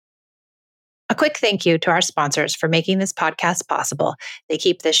quick thank you to our sponsors for making this podcast possible. They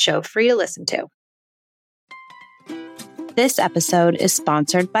keep this show free to listen to. This episode is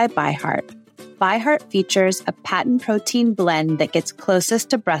sponsored by ByHeart. ByHeart features a patent protein blend that gets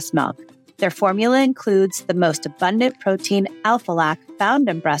closest to breast milk. Their formula includes the most abundant protein, alpha-lac, found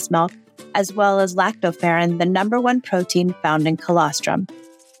in breast milk, as well as lactoferrin, the number one protein found in colostrum.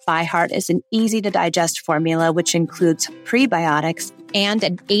 ByHeart is an easy-to-digest formula which includes prebiotics and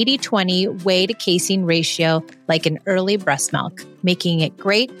an 80-20 whey to casein ratio like in early breast milk, making it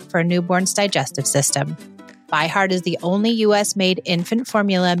great for a newborn's digestive system. ByHeart is the only U.S.-made infant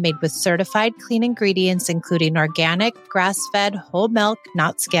formula made with certified clean ingredients, including organic, grass-fed, whole milk,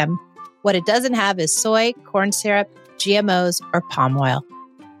 not skim. What it doesn't have is soy, corn syrup, GMOs, or palm oil.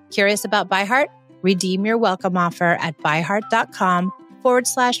 Curious about ByHeart? Redeem your welcome offer at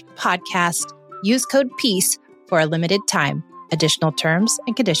byheart.com/podcast. Use code PEACE for a limited time. Additional terms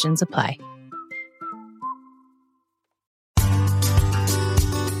and conditions apply.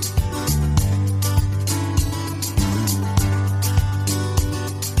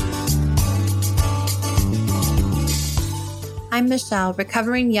 I'm Michelle,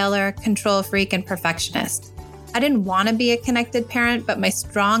 recovering yeller, control freak, and perfectionist. I didn't want to be a connected parent, but my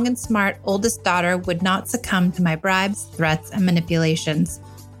strong and smart oldest daughter would not succumb to my bribes, threats, and manipulations.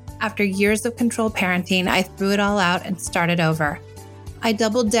 After years of controlled parenting, I threw it all out and started over. I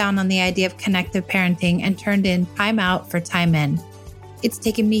doubled down on the idea of connected parenting and turned in time out for time in. It's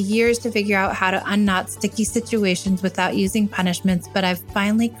taken me years to figure out how to unknot sticky situations without using punishments, but I've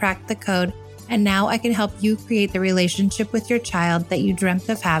finally cracked the code, and now I can help you create the relationship with your child that you dreamt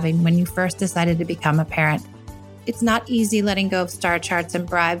of having when you first decided to become a parent. It's not easy letting go of star charts and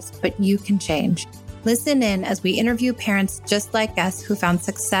bribes, but you can change. Listen in as we interview parents just like us who found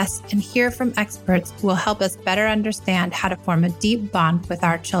success and hear from experts who will help us better understand how to form a deep bond with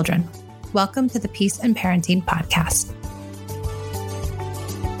our children. Welcome to the Peace and Parenting Podcast.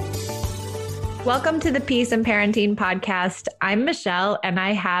 Welcome to the Peace and Parenting Podcast. I'm Michelle, and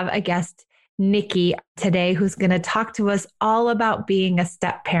I have a guest, Nikki, today, who's going to talk to us all about being a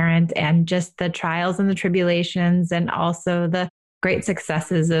step parent and just the trials and the tribulations and also the great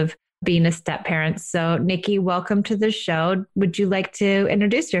successes of being a step parent. So, Nikki, welcome to the show. Would you like to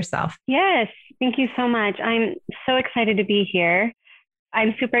introduce yourself? Yes, thank you so much. I'm so excited to be here.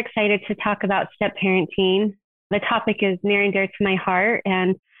 I'm super excited to talk about step parenting. The topic is near and dear to my heart,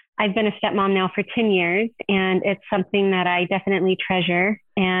 and I've been a stepmom now for 10 years, and it's something that I definitely treasure,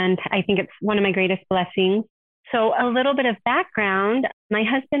 and I think it's one of my greatest blessings. So a little bit of background, my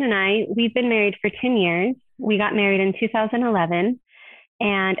husband and I, we've been married for 10 years. We got married in 2011,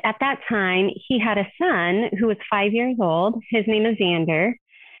 and at that time, he had a son who was 5 years old. His name is Xander.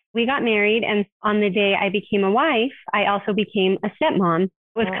 We got married, and on the day I became a wife, I also became a stepmom. It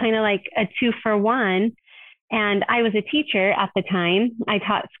was kind of like a 2-for-1. And I was a teacher at the time. I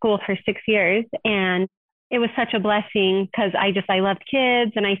taught school for 6 years, and it was such a blessing because I loved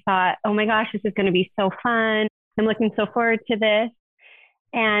kids, and I thought, oh my gosh, this is going to be so fun. I'm looking so forward to this.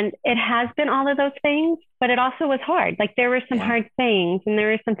 And it has been all of those things, but it also was hard. Like there were some hard things, and there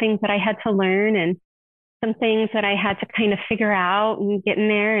were some things that I had to learn and some things that I had to kind of figure out and get in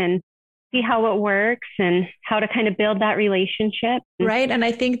there and see how it works and how to kind of build that relationship. Right. And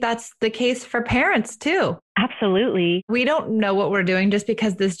I think that's the case for parents too. Absolutely. We don't know what we're doing just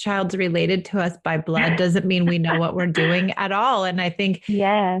because this child's related to us by blood doesn't mean we know what we're doing at all. And I think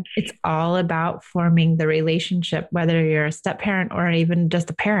it's all about forming the relationship, whether you're a step parent or even just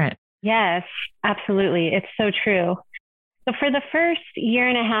a parent. Yes, absolutely. It's so true. So for the first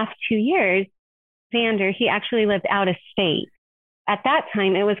 1.5 to 2 years, Xander, he actually lived out of state. At that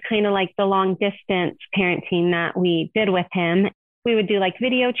time, it was kind of like the long distance parenting that we did with him. We would do like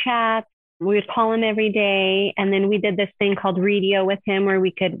video chats. We would call him every day. And then we did this thing called Readio with him where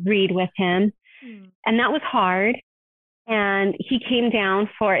we could read with him. And that was hard. And he came down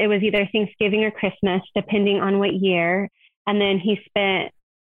for, it was either Thanksgiving or Christmas, depending on what year. And then he spent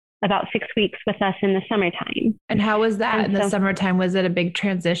about 6 weeks with us in the summertime. And how was that in the summertime? Was it a big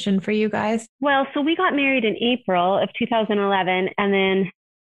transition for you guys? Well, so we got married in April of 2011, and then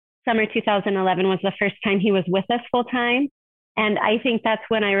summer 2011 was the first time he was with us full time. And I think that's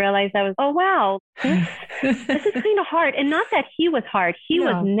when I realized oh, wow, this is kind of hard. And not that he was hard. He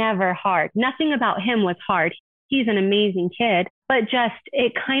was never hard. Nothing about him was hard. He's an amazing kid, but just,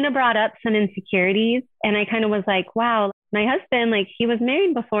 it kind of brought up some insecurities. And I kind of was like, wow, my husband, like he was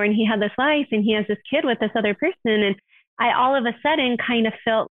married before and he had this life and he has this kid with this other person. And I all of a sudden kind of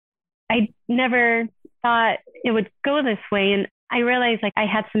felt, I never thought it would go this way. And I realized like I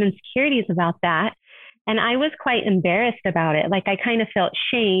had some insecurities about that. And I was quite embarrassed about it. Like I kind of felt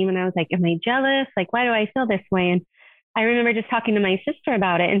shame and I was like, am I jealous? Like, why do I feel this way? And I remember just talking to my sister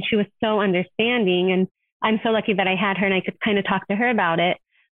about it and she was so understanding. And I'm so lucky that I had her and I could kind of talk to her about it.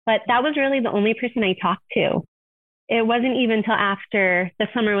 But that was really the only person I talked to. It wasn't even until after the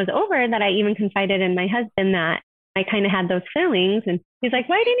summer was over that I even confided in my husband that I kind of had those feelings. And he's like,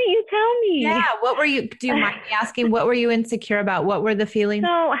 why didn't you tell me? Yeah. What were you, do you mind me asking, what were you insecure about? What were the feelings?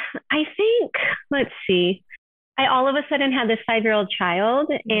 So I think, let's see, I all of a sudden had this 5-year-old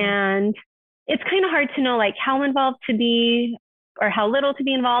child and it's kind of hard to know like how involved to be or how little to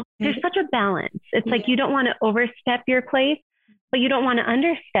be involved. There's such a balance. It's like you don't want to overstep your place, but you don't want to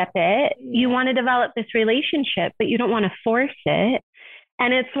understep it. You want to develop this relationship, but you don't want to force it.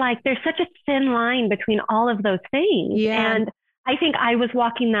 And it's like there's such a thin line between all of those things. Yeah. And I think I was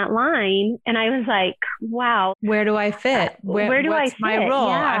walking that line and I was like, wow. Where do I fit? Where do I fit? My role?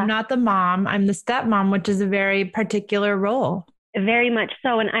 Yeah. I'm not the mom. I'm the stepmom, which is a very particular role. Very much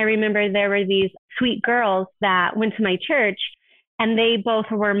so. And I remember there were these sweet girls that went to my church and they both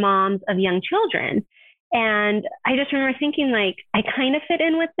were moms of young children. And I just remember thinking like, I kind of fit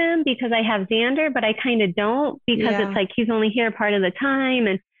in with them because I have Xander, but I kind of don't because it's like, he's only here part of the time.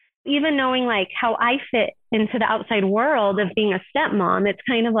 And even knowing like how I fit into the outside world of being a stepmom, it's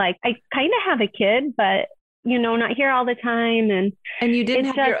kind of like, I kind of have a kid, but you know, not here all the time. And you didn't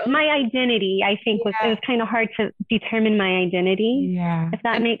have your own... my identity, I think it was kind of hard to determine my identity. Yeah. If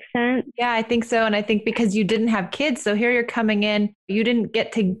that makes sense. Yeah, I think so. And I think because you didn't have kids, so here you're coming in, you didn't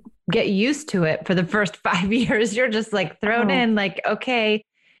get to get used to it for the first 5 years. You're just like thrown in like, okay,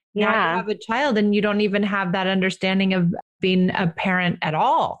 now you have a child and you don't even have that understanding of being a parent at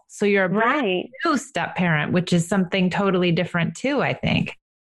all. So you're a brand new step parent, which is something totally different too, I think.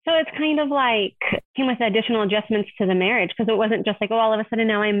 So it's kind of like came with additional adjustments to the marriage because it wasn't just like, oh, all of a sudden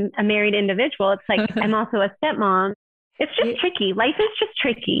now I'm a married individual. It's like I'm also a stepmom. It's just tricky. Life is just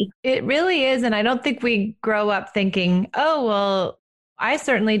tricky. It really is. And I don't think we grow up thinking, oh, well, I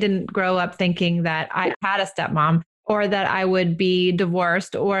certainly didn't grow up thinking that I had a stepmom or that I would be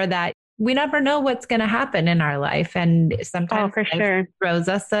divorced or that we never know what's going to happen in our life. And sometimes life throws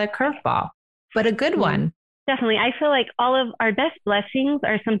us a curveball, but a good one. Definitely. I feel like all of our best blessings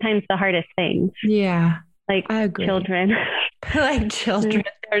are sometimes the hardest things. Yeah. Like I agree. Children. Like children.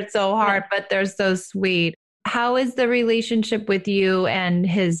 They're so hard, but they're so sweet. How is the relationship with you and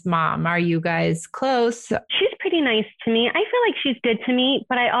his mom? Are you guys close? She's pretty nice to me. I feel like she's good to me,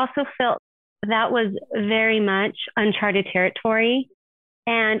 but I also felt that was very much uncharted territory.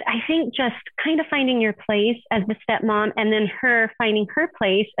 And I think just kind of finding your place as the stepmom and then her finding her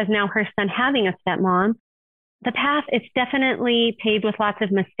place as now her son having a stepmom. The path, it's definitely paved with lots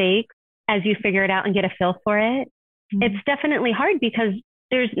of mistakes as you figure it out and get a feel for it. Mm-hmm. It's definitely hard because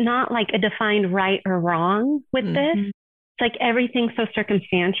there's not like a defined right or wrong with this. It's like everything's so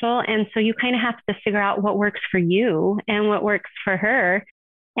circumstantial. And so you kind of have to figure out what works for you and what works for her.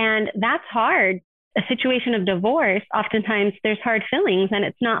 And that's hard. A situation of divorce, oftentimes there's hard feelings and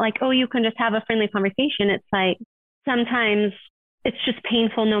it's not like, oh, you can just have a friendly conversation. It's like sometimes it's just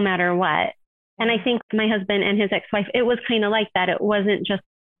painful no matter what. And I think my husband and his ex-wife, it was kind of like that. It wasn't just,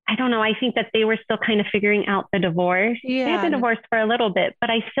 I don't know. I think that they were still kind of figuring out the divorce. Yeah. They had been divorced for a little bit, but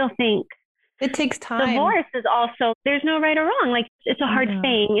I still think it takes time. Divorce is also, there's no right or wrong. Like it's a hard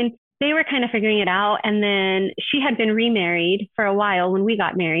thing. And they were kind of figuring it out. And then she had been remarried for a while when we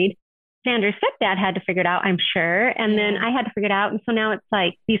got married. Xander's stepdad had to figure it out, I'm sure. And then I had to figure it out. And so now it's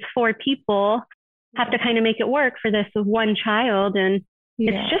like these 4 people have to kind of make it work for this one child. And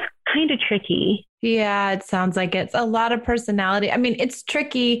it's just kind of tricky. Yeah, it sounds like it's a lot of personality. I mean, it's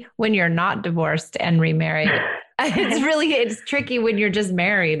tricky when you're not divorced and remarried. It's tricky when you're just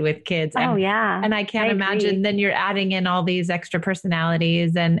married with kids. And, and I can't imagine then you're adding in all these extra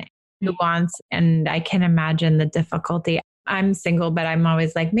personalities and nuance. And I can imagine the difficulty. I'm single, but I'm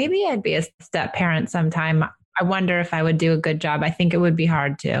always like, maybe I'd be a step parent sometime. I wonder if I would do a good job. I think it would be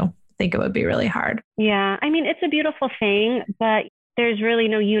hard too. I think it would be really hard. Yeah. I mean, it's a beautiful thing, but there's really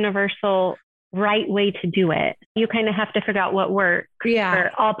no universal right way to do it. You kind of have to figure out what works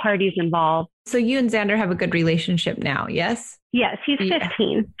for all parties involved. So you and Xander have a good relationship now, yes? Yes, he's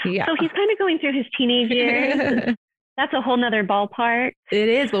 15. Yeah. So he's kind of going through his teenage years. That's a whole nother ballpark. It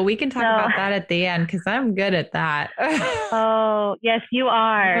is. Well, we can talk about that at the end because I'm good at that. Oh, yes, you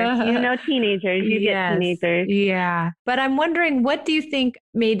are. You know teenagers. You get teenagers. Yeah. But I'm wondering, what do you think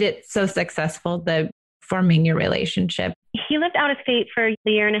made it so successful, the forming your relationship? He lived out of state for a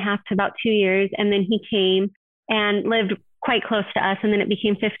year and a half to about 2 years. And then he came and lived quite close to us. And then it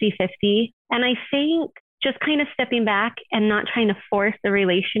became 50-50. And I think just kind of stepping back and not trying to force the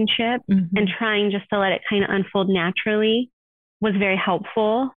relationship and trying just to let it kind of unfold naturally was very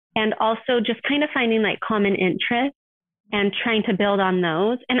helpful. And also just kind of finding like common interests and trying to build on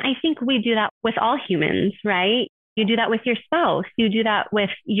those. And I think we do that with all humans, right? You do that with your spouse. You do that with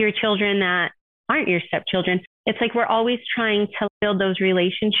your children that aren't your stepchildren. It's like we're always trying to build those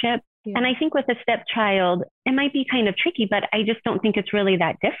relationships. Yeah. And I think with a stepchild, it might be kind of tricky, but I just don't think it's really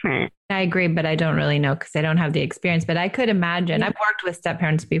that different. I agree, but I don't really know because I don't have the experience. But I could imagine, I've worked with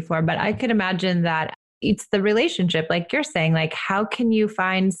step-parents before, but I could imagine that it's the relationship, like you're saying, like how can you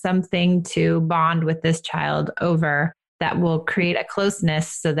find something to bond with this child over that will create a closeness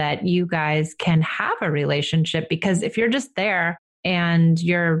so that you guys can have a relationship? Because if you're just there and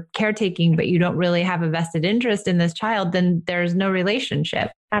you're caretaking, but you don't really have a vested interest in this child, then there's no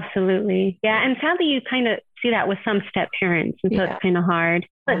relationship. Absolutely. Yeah. And sadly, you kind of see that with some step parents. And so it's kind of hard.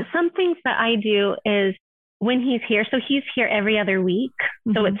 But some things that I do is when he's here, so he's here every other week.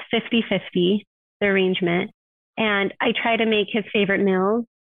 So it's 50-50, the arrangement. And I try to make his favorite meals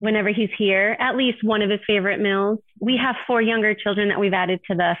whenever he's here, at least one of his favorite meals. We have 4 younger children that we've added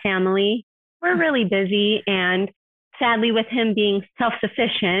to the family. We're really busy. And sadly, with him being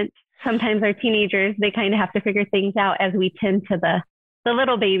self-sufficient, sometimes our teenagers, they kind of have to figure things out as we tend to the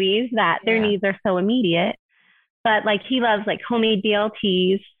little babies that their needs are so immediate. But like he loves like homemade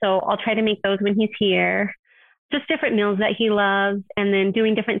BLTs. So I'll try to make those when he's here. Just different meals that he loves and then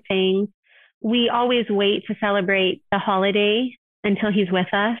doing different things. We always wait to celebrate the holiday until he's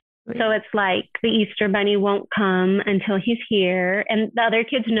with us. So it's like the Easter Bunny won't come until he's here. And the other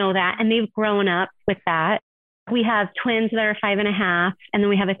kids know that and they've grown up with that. We have twins that are 5.5, and then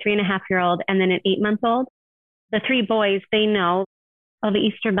we have a 3.5-year-old and then an 8-month-old. The 3 boys, they know, the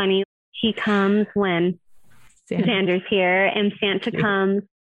Easter Bunny, he comes when Xander's here, and Santa comes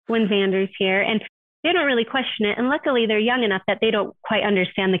when Xander's here. And they don't really question it. And luckily, they're young enough that they don't quite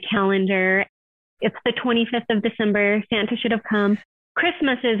understand the calendar. It's the 25th of December. Santa should have come.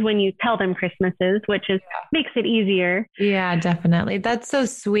 Christmas is when you tell them Christmas is, which is makes it easier. Yeah, definitely. That's so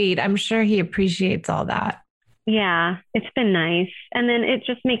sweet. I'm sure he appreciates all that. Yeah, it's been nice. And then it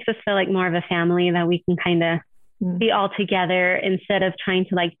just makes us feel like more of a family that we can kind of be all together instead of trying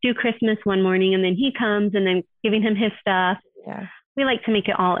to like do Christmas one morning and then he comes and then giving him his stuff. Yeah. We like to make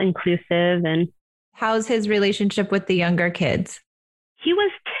it all inclusive. And how's his relationship with the younger kids? He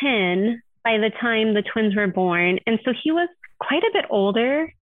was 10 by the time the twins were born. And so he was quite a bit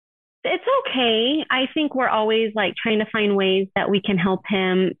older. It's okay. I think we're always like trying to find ways that we can help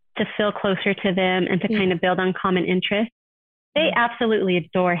him to feel closer to them and to kind of build on common interests. They absolutely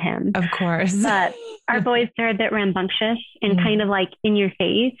adore him. Of course. But our boys are a bit rambunctious and kind of like in your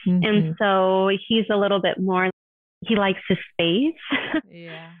face. And so he's a little bit more, he likes his space.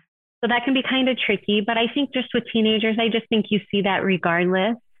 Yeah. So that can be kind of tricky. But I think just with teenagers, I just think you see that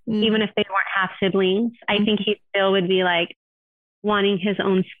regardless, even if they weren't half siblings, I think he still would be like wanting his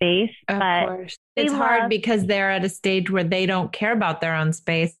own space. Of course. It's hard because they're at a stage where they don't care about their own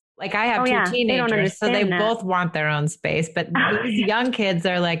space. Like I have 2 teenagers, so they both want their own space. But these young kids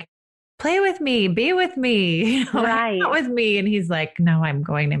are like, play with me, be with me, hang out with me. And he's like, no, I'm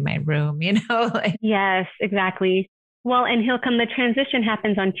going in my room, like. Yes, exactly. Well, and the transition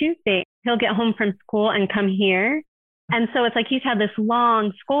happens on Tuesday. He'll get home from school and come here. And so it's like he's had this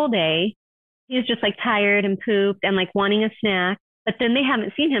long school day. He's just like tired and pooped and like wanting a snack. But then they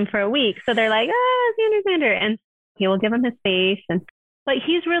haven't seen him for a week. So they're like, Xander. And he will give him his space. But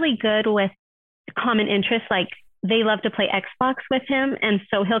he's really good with common interests. Like they love to play Xbox with him. And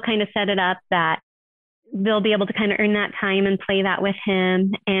so he'll kind of set it up that they'll be able to kind of earn that time and play that with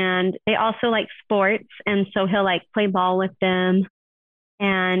him. And they also like sports. And so he'll like play ball with them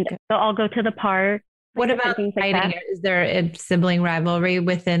and they'll all go to the park. What about fighting? Is there a sibling rivalry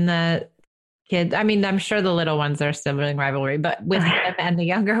within the kids? I mean, I'm sure the little ones are sibling rivalry, but with him and the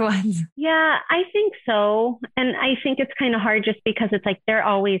younger ones. Yeah, I think so. And I think it's kind of hard just because it's like they're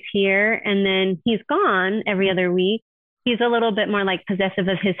always here and then he's gone every other week. He's a little bit more like possessive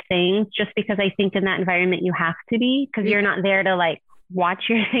of his things just because I think in that environment you have to be because you're not there to like watch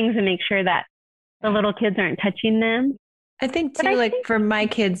your things and make sure that the little kids aren't touching them. I think too, for my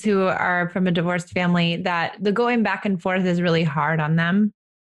kids who are from a divorced family, that the going back and forth is really hard on them.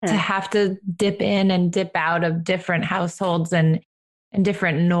 To have to dip in and dip out of different households and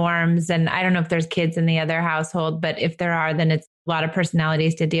different norms. And I don't know if there's kids in the other household, but if there are, then it's a lot of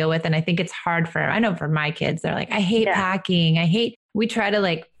personalities to deal with. And I think it's hard I know for my kids, they're like, I hate packing. We try to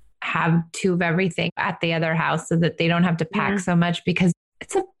like have 2 of everything at the other house so that they don't have to pack so much because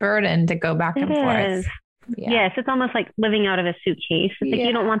it's a burden to go back and forth. Yes, it's almost like living out of a suitcase. It's like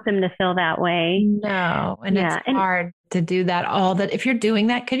you don't want them to feel that way. No. And it's hard to do that if you're doing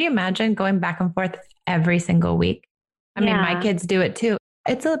that, could you imagine going back and forth every single week? I mean, my kids do it too.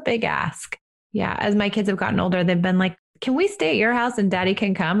 It's a big ask. Yeah. As my kids have gotten older, they've been like, can we stay at your house and daddy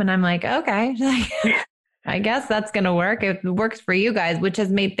can come? And I'm like, okay. I guess that's going to work. It works for you guys, which has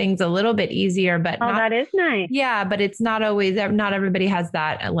made things a little bit easier, but that is nice. Yeah. But it's not always, not everybody has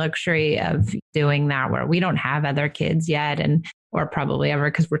that luxury of doing that where we don't have other kids yet or probably ever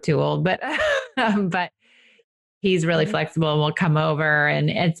because we're too old, but he's really flexible and will come over. And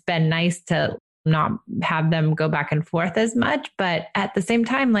it's been nice to not have them go back and forth as much, but at the same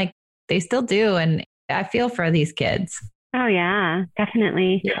time, like they still do. And I feel for these kids. Oh, yeah,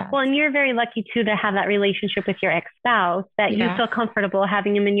 definitely. Yeah. Well, and you're very lucky, too, to have that relationship with your ex-spouse, that you feel comfortable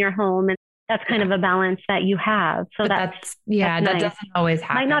having him in your home. And that's kind of a balance that you have. So that's that nice. Doesn't always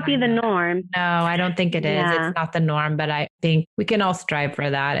happen. Might not be the norm. No, I don't think it is. Yeah. It's not the norm, but I think we can all strive for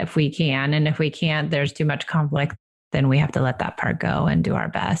that if we can. And if we can't, there's too much conflict, then we have to let that part go and do our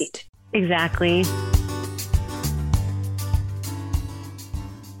best. Exactly.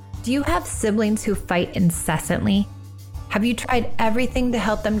 Do you have siblings who fight incessantly? Have you tried everything to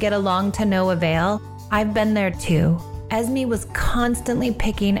help them get along to no avail? I've been there too. Esme was constantly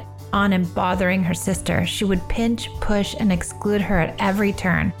picking on and bothering her sister. She would pinch, push, and exclude her at every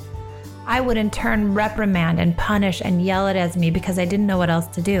turn. I would in turn reprimand and punish and yell at Esme because I didn't know what else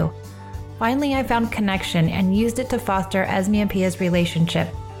to do. Finally, I found connection and used it to foster Esme and Pia's relationship.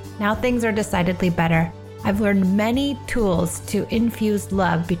 Now things are decidedly better. I've learned many tools to infuse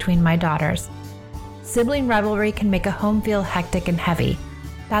love between my daughters. Sibling rivalry can make a home feel hectic and heavy.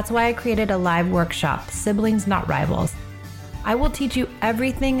 That's why I created a live workshop, Siblings Not Rivals. I will teach you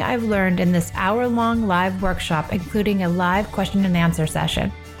everything I've learned in this hour-long live workshop, including a live question and answer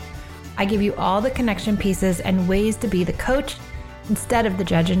session. I give you all the connection pieces and ways to be the coach instead of the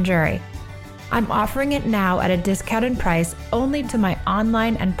judge and jury. I'm offering it now at a discounted price only to my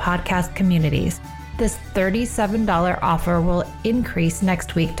online and podcast communities. This $37 offer will increase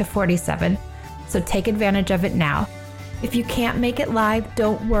next week to $47, so take advantage of it now. If you can't make it live,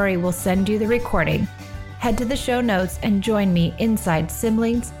 don't worry, we'll send you the recording. Head to the show notes and join me inside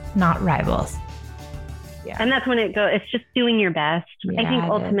Siblings Not Rivals. Yeah. And that's when it's just doing your best. I think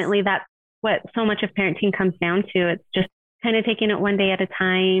ultimately that's what so much of parenting comes down to. It's just kind of taking it one day at a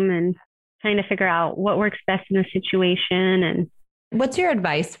time and trying to figure out what works best in the situation. And what's your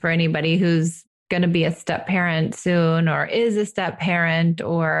advice for anybody who's going to be a step parent soon or is a step parent,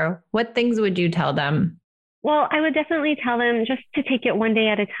 or what things would you tell them? Well, I would definitely tell them just to take it one day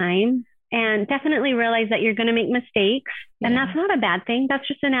at a time and definitely realize that you're going to make mistakes. Yeah. And that's not a bad thing. That's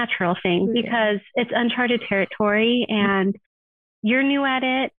just a natural thing because it's uncharted territory and you're new at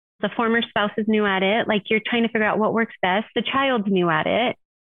it. The former spouse is new at it. Like you're trying to figure out what works best. The child's new at it.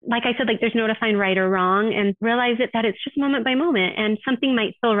 Like I said, like there's no defined right or wrong, and realize that it's just moment by moment, and something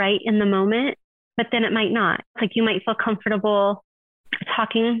might feel right in the moment, but then it might not. Like you might feel comfortable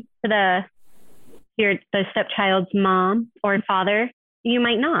talking to the stepchild's mom or father. You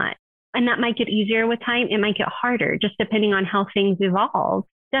might not. And that might get easier with time. It might get harder just depending on how things evolve.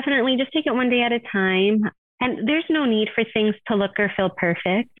 Definitely just take it one day at a time. And there's no need for things to look or feel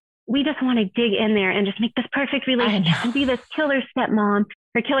perfect. We just want to dig in there and just make this perfect relationship and be this killer stepmom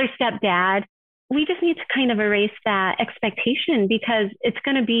or killer stepdad. We just need to kind of erase that expectation because it's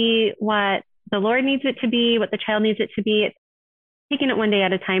going to be what the Lord needs it to be, what the child needs it to be. It's taking it one day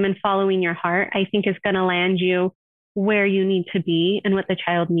at a time and following your heart, I think, is going to land you where you need to be and what the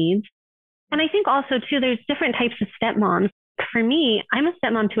child needs. And I think also, too, there's different types of stepmoms. For me, I'm a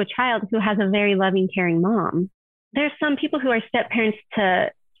stepmom to a child who has a very loving, caring mom. There's some people who are step parents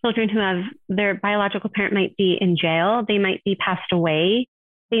to children who have their biological parent might be in jail. They might be passed away.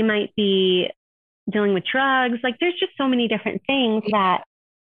 They might be dealing with drugs. Like there's just so many different things that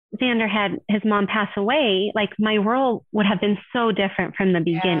Xander had his mom pass away. Like my role would have been so different from the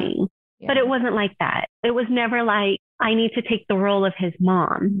beginning, but it wasn't like that. It was never like, I need to take the role of his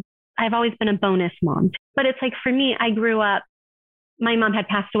mom. I've always been a bonus mom, but it's like, for me, I grew up, my mom had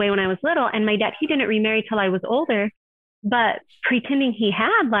passed away when I was little, and my dad, he didn't remarry till I was older, but pretending he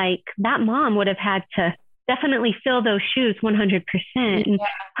had, like that mom would have had to definitely fill those shoes 100%. And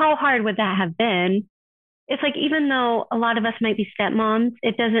how hard would that have been? It's like, even though a lot of us might be stepmoms,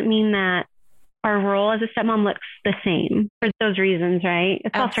 it doesn't mean that our role as a stepmom looks the same for those reasons, right?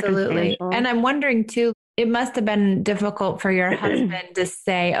 It's absolutely. all circumstantial. And I'm wondering too, it must have been difficult for your husband to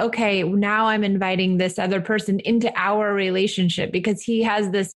say, okay, now I'm inviting this other person into our relationship because he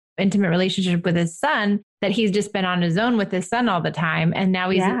has this intimate relationship with his son, that he's just been on his own with his son all the time. And now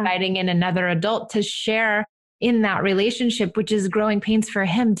he's inviting in another adult to share in that relationship, which is growing pains for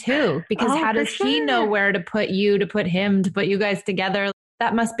him too. Because how does he know where to put you, to put him, to put you guys together?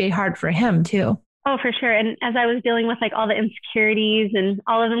 That must be hard for him too. Oh, for sure. And as I was dealing with like all the insecurities and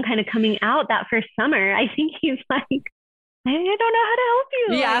all of them kind of coming out that first summer, I think he's like, I don't know how to help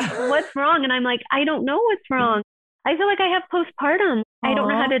you. Yeah. Like, what's wrong? And I'm like, I don't know what's wrong. I feel like I have postpartum. I don't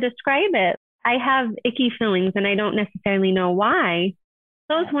know how to describe it. I have icky feelings and I don't necessarily know why.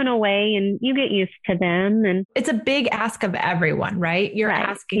 Those went away and you get used to them. And it's a big ask of everyone, right? You're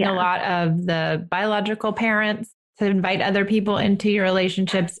asking a lot of the biological parents to invite other people into your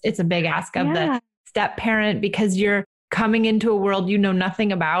relationships. It's a big ask of the step parent because you're coming into a world you know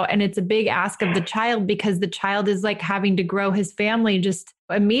nothing about. And it's a big ask of the child because the child is like having to grow his family just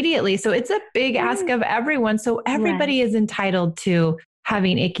immediately. So it's a big ask of everyone. So everybody is entitled to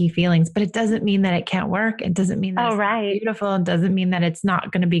having icky feelings, but it doesn't mean that it can't work. It doesn't mean that it's not beautiful. It doesn't mean that it's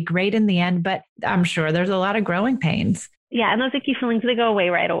not going to be great in the end, but I'm sure there's a lot of growing pains. Yeah. And those icky feelings, they go away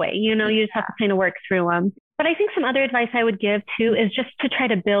right away. You know, you just have to kind of work through them. But I think some other advice I would give too is just to try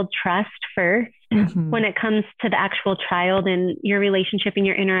to build trust first when it comes to the actual child and your relationship and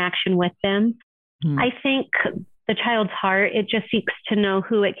your interaction with them. I think the child's heart, it just seeks to know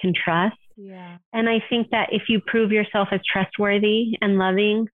who it can trust. Yeah. And I think that if you prove yourself as trustworthy and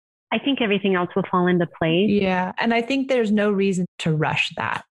loving, I think everything else will fall into place. Yeah. And I think there's no reason to rush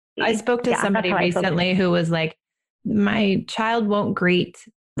that. I spoke to somebody recently who was like, my child won't greet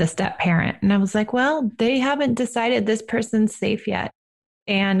the step parent. And I was like, well, they haven't decided this person's safe yet.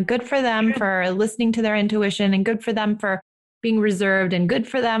 And good for them for listening to their intuition, and good for them for being reserved, and good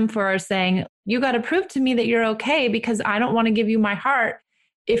for them for saying, you got to prove to me that you're okay because I don't want to give you my heart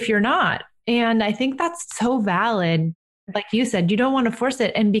if you're not. And I think that's so valid. Like you said, you don't want to force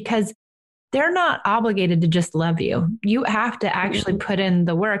it. And because they're not obligated to just love you, you have to actually put in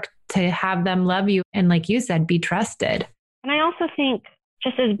the work to have them love you. And like you said, be trusted. And I also think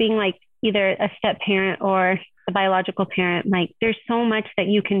just as being like either a step parent or a biological parent, like there's so much that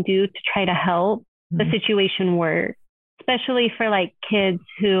you can do to try to help the situation work, especially for like kids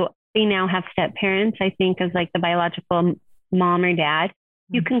who they now have step parents. I think as like the biological mom or dad,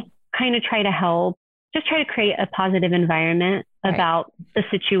 you can kind of try to help, just try to create a positive environment about the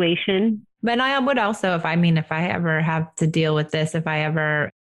situation. But I would also, if I ever have to deal with this,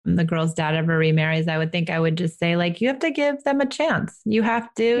 the girl's dad ever remarries, I would think I would just say, like, you have to give them a chance. You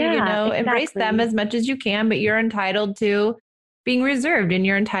have to, embrace them as much as you can, but you're entitled to being reserved and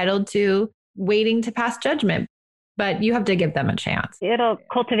you're entitled to waiting to pass judgment, but you have to give them a chance. It'll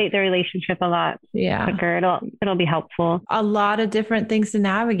cultivate the relationship a lot quicker. It'll be helpful. A lot of different things to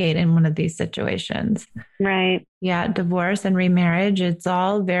navigate in one of these situations. Right. Yeah. Divorce and remarriage. It's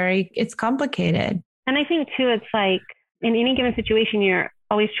complicated. And I think too, it's like in any given situation, you're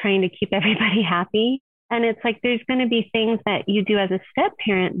always trying to keep everybody happy. And it's like, there's going to be things that you do as a step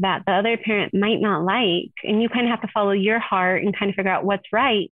parent that the other parent might not like. And you kind of have to follow your heart and kind of figure out what's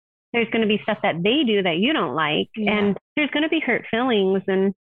right. There's going to be stuff that they do that you don't like. Yeah. And there's going to be hurt feelings.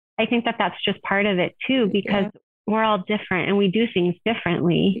 And I think that that's just part of it too, because we're all different and we do things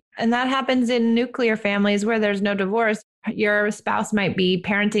differently. And that happens in nuclear families where there's no divorce. Your spouse might be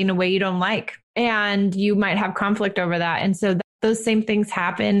parenting a way you don't like, and you might have conflict over that. And so those same things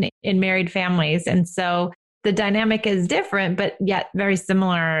happen in married families. And so the dynamic is different, but yet very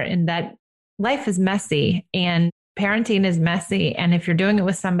similar in that life is messy and parenting is messy. And if you're doing it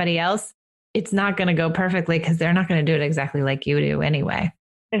with somebody else, it's not going to go perfectly because they're not going to do it exactly like you do anyway.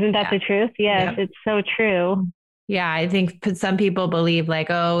 Isn't that the truth? Yes, it's so true. Yeah, I think some people believe like,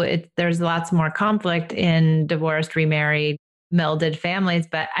 there's lots more conflict in divorced, remarried, melded families.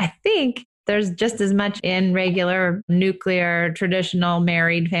 But I think there's just as much in regular, nuclear, traditional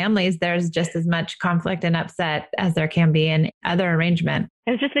married families. There's just as much conflict and upset as there can be in other arrangement.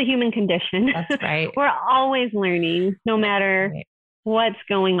 It's just the human condition. That's right. We're always learning, no matter what's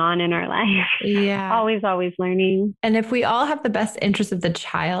going on in our life. Yeah. Always learning. And if we all have the best interest of the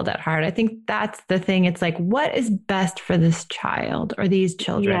child at heart, I think that's the thing. It's like, what is best for this child or these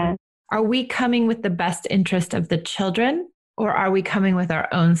children? Yes. Are we coming with the best interest of the children? Or are we coming with our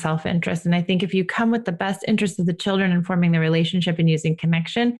own self-interest? And I think if you come with the best interest of the children and forming the relationship and using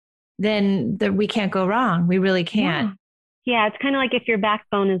connection, then we can't go wrong. We really can't. Yeah, it's kind of like if your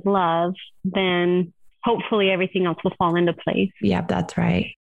backbone is love, then hopefully everything else will fall into place. Yeah, that's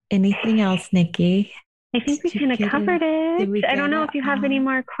right. Anything else, Nikki? I think we kind of covered it. I don't know if you have any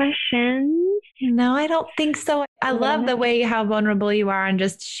more questions. No, I don't think so. I love the way how vulnerable you are and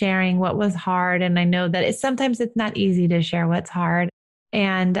just sharing what was hard. And I know that sometimes it's not easy to share what's hard.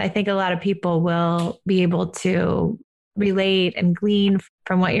 And I think a lot of people will be able to relate and glean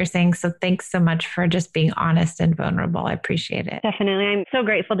from what you're saying. So thanks so much for just being honest and vulnerable. I appreciate it. Definitely. I'm so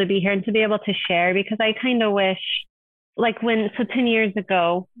grateful to be here and to be able to share, because I kind of wish, like 10 years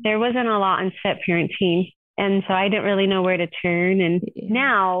ago, there wasn't a lot on step parenting. And so I didn't really know where to turn. And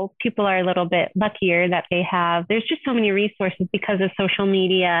now people are a little bit luckier that there's just so many resources because of social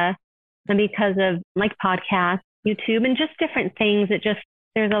media and because of like podcasts, YouTube, and just different things.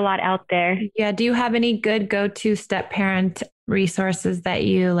 There's a lot out there. Yeah. Do you have any good go-to step parent resources that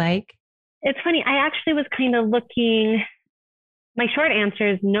you like? It's funny. I actually was kind of looking, my short answer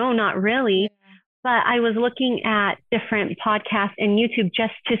is no, not really. But I was looking at different podcasts and YouTube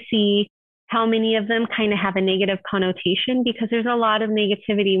just to see how many of them kind of have a negative connotation, because there's a lot of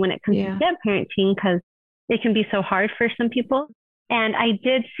negativity when it comes to step parenting, because it can be so hard for some people. And I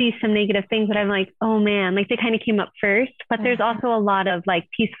did see some negative things that I'm like, oh man, like they kind of came up first, but there's also a lot of like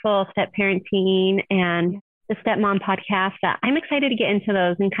peaceful step parenting and the stepmom podcast that I'm excited to get into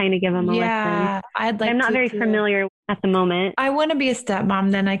those and kind of give them a listen. I'm not very familiar at the moment. I want to be a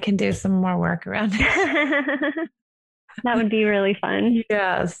stepmom, then I can do some more work around it. That would be really fun.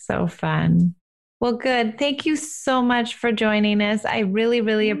 Yeah, so fun. Well, good. Thank you so much for joining us. I really,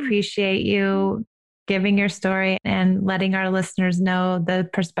 really appreciate you giving your story and letting our listeners know the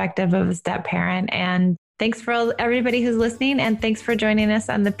perspective of a step parent. And thanks for everybody who's listening. And thanks for joining us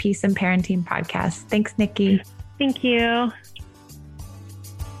on the Peace and Parenting podcast. Thanks, Nikki. Thank you.